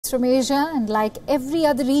from Asia, and like every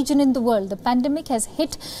other region in the world, the pandemic has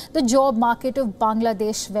hit the job market of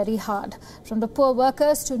Bangladesh very hard. From the poor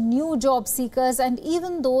workers to new job seekers and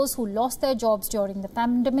even those who lost their jobs during the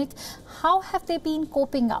pandemic, how have they been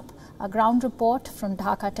coping up? A ground report from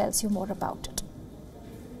Dhaka tells you more about it.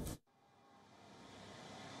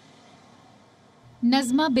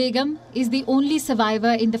 Nazma Begum is the only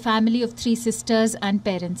survivor in the family of 3 sisters and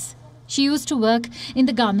parents. She used to work in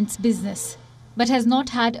the garments business, but has not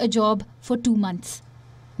had a job for 2 months.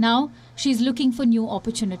 Now, she is looking for new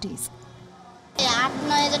opportunities.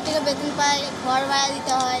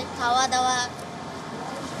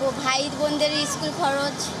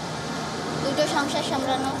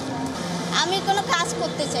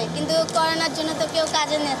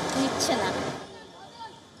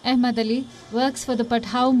 Ahmad Ali works for the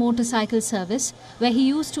Pathao motorcycle service, where he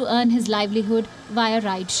used to earn his livelihood via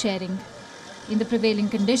ride sharing. In the prevailing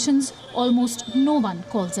conditions, almost no one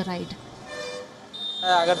calls a ride.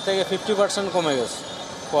 আগের থেকে 50% কমে গেছে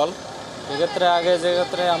call. এক্ষেত্রে আগে যে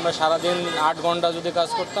ক্ষেত্রে আমরা সারা দিন 8 ঘন্টা যদি কাজ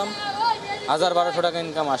করতাম 1000-1200 টাকা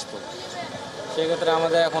ইনকাম আসতো। সেই ক্ষেত্রে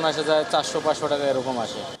আমাদের এখন আসে যায় 400-500 টাকা এরকম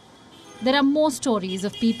আসে। There are more stories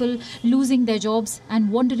of people losing their jobs and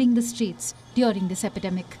wandering the streets during this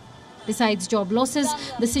epidemic. Besides job losses,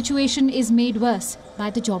 the situation is made worse by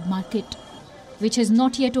the job market, which has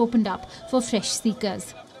not yet opened up for fresh seekers.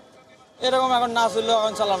 এরকম এখন না চললে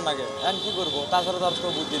এখন চালান লাগে এখন কি করব তাছাড়া তার তো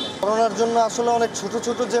বুদ্ধি নেই করোনার জন্য আসলে অনেক ছোট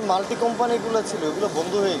ছোট যে মাল্টি কোম্পানিগুলো ছিল ওগুলো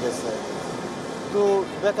বন্ধ হয়ে গেছে তো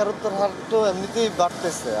বেকারত্বের হার তো এমনিতেই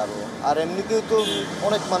বাড়তেছে আর এমনিতেই তো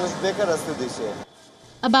অনেক মানুষ বেকার আছে দেশে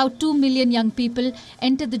About 2 million young people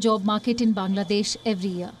enter the job market in Bangladesh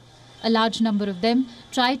every year. A large number of them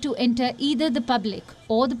try to enter either the public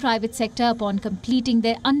or the private sector upon completing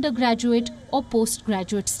their undergraduate or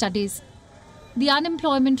postgraduate studies. The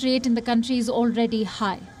unemployment rate in the country is already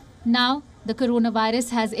high. Now, the coronavirus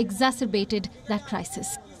has exacerbated that crisis.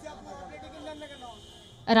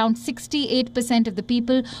 Around 68% of the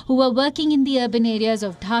people who were working in the urban areas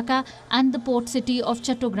of Dhaka and the port city of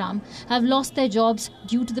Chattogram have lost their jobs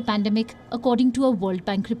due to the pandemic, according to a World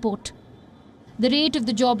Bank report. The rate of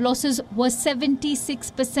the job losses was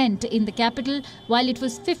 76% in the capital, while it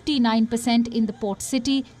was 59% in the port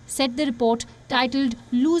city, said the report titled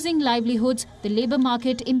Losing Livelihoods, the Labour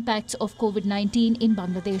Market Impacts of COVID-19 in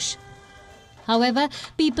Bangladesh. However,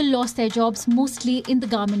 people lost their jobs mostly in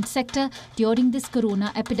the garment sector during this corona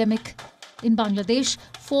epidemic. In Bangladesh,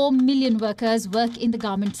 4 million workers work in the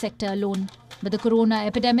garment sector alone. But the corona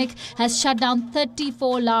epidemic has shut down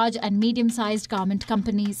 34 large and medium-sized garment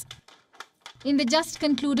companies. In the just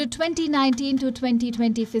concluded 2019 to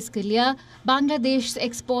 2020 fiscal year, Bangladesh's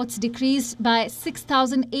exports decreased by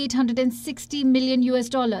 $6,860 million.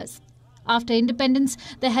 After independence,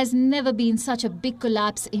 there has never been such a big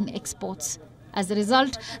collapse in exports. As a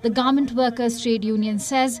result, the Garment Workers Trade Union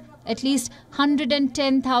says at least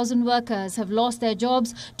 110,000 workers have lost their jobs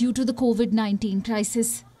due to the COVID-19 crisis.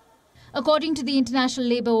 According to the International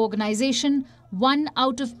Labour Organization, 1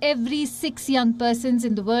 out of every 6 young persons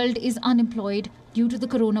in the world is unemployed due to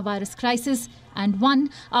the coronavirus crisis, and 1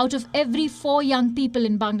 out of every 4 young people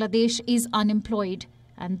in Bangladesh is unemployed,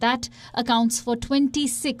 and that accounts for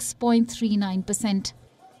 26.39%.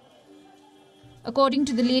 According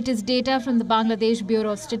to the latest data from the Bangladesh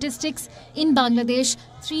Bureau of Statistics, in Bangladesh,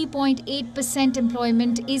 3.8%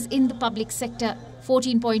 employment is in the public sector,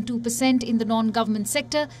 14.2% in the non-government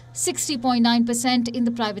sector, 60.9% in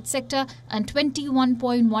the private sector, and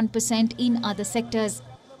 21.1% in other sectors.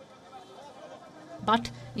 But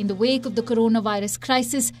in the wake of the coronavirus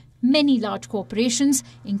crisis, many large corporations,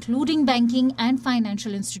 including banking and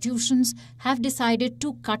financial institutions, have decided to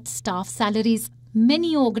cut staff salaries.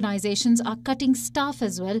 Many organizations are cutting staff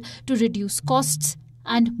as well to reduce costs,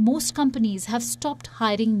 and most companies have stopped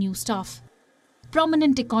hiring new staff.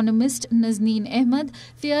 Prominent economist Nazneen Ahmed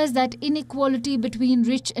fears that inequality between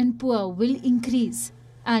rich and poor will increase,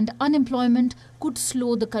 and unemployment could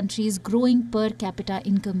slow the country's growing per capita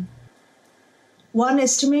income. One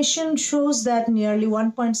estimation shows that nearly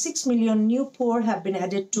 1.6 million new poor have been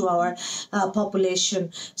added to our population.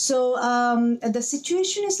 So the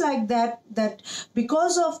situation is like that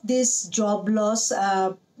because of this job loss,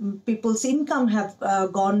 people's income have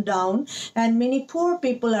gone down, and many poor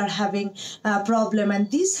people are having a problem, and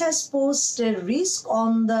this has posed a risk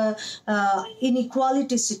on the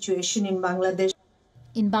inequality situation in Bangladesh.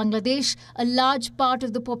 In Bangladesh, a large part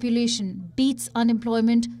of the population beats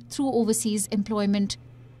unemployment through overseas employment.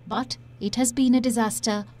 But it has been a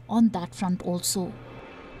disaster on that front also.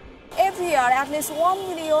 Every year, at least 1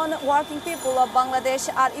 million working people of Bangladesh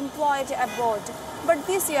are employed abroad. But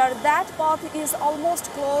this year, that path is almost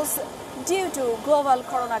closed due to global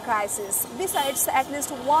corona crisis. Besides, at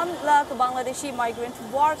least 1 lakh Bangladeshi migrant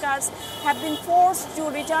workers have been forced to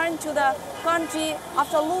return to the country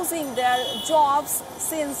after losing their jobs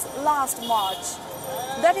since last March.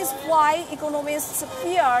 That is why economists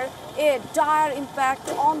fear a dire impact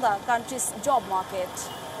on the country's job market.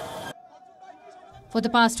 For the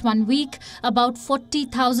past 1 week, about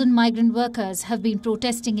 40,000 migrant workers have been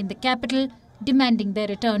protesting in the capital, demanding their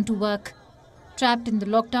return to work. Trapped in the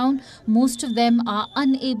lockdown, most of them are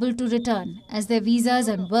unable to return as their visas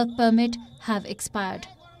and work permit have expired.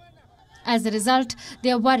 As a result,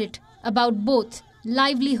 they are worried about both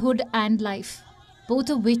livelihood and life, both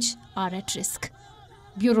of which are at risk.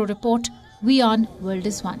 Bureau Report, WION World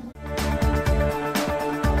is One.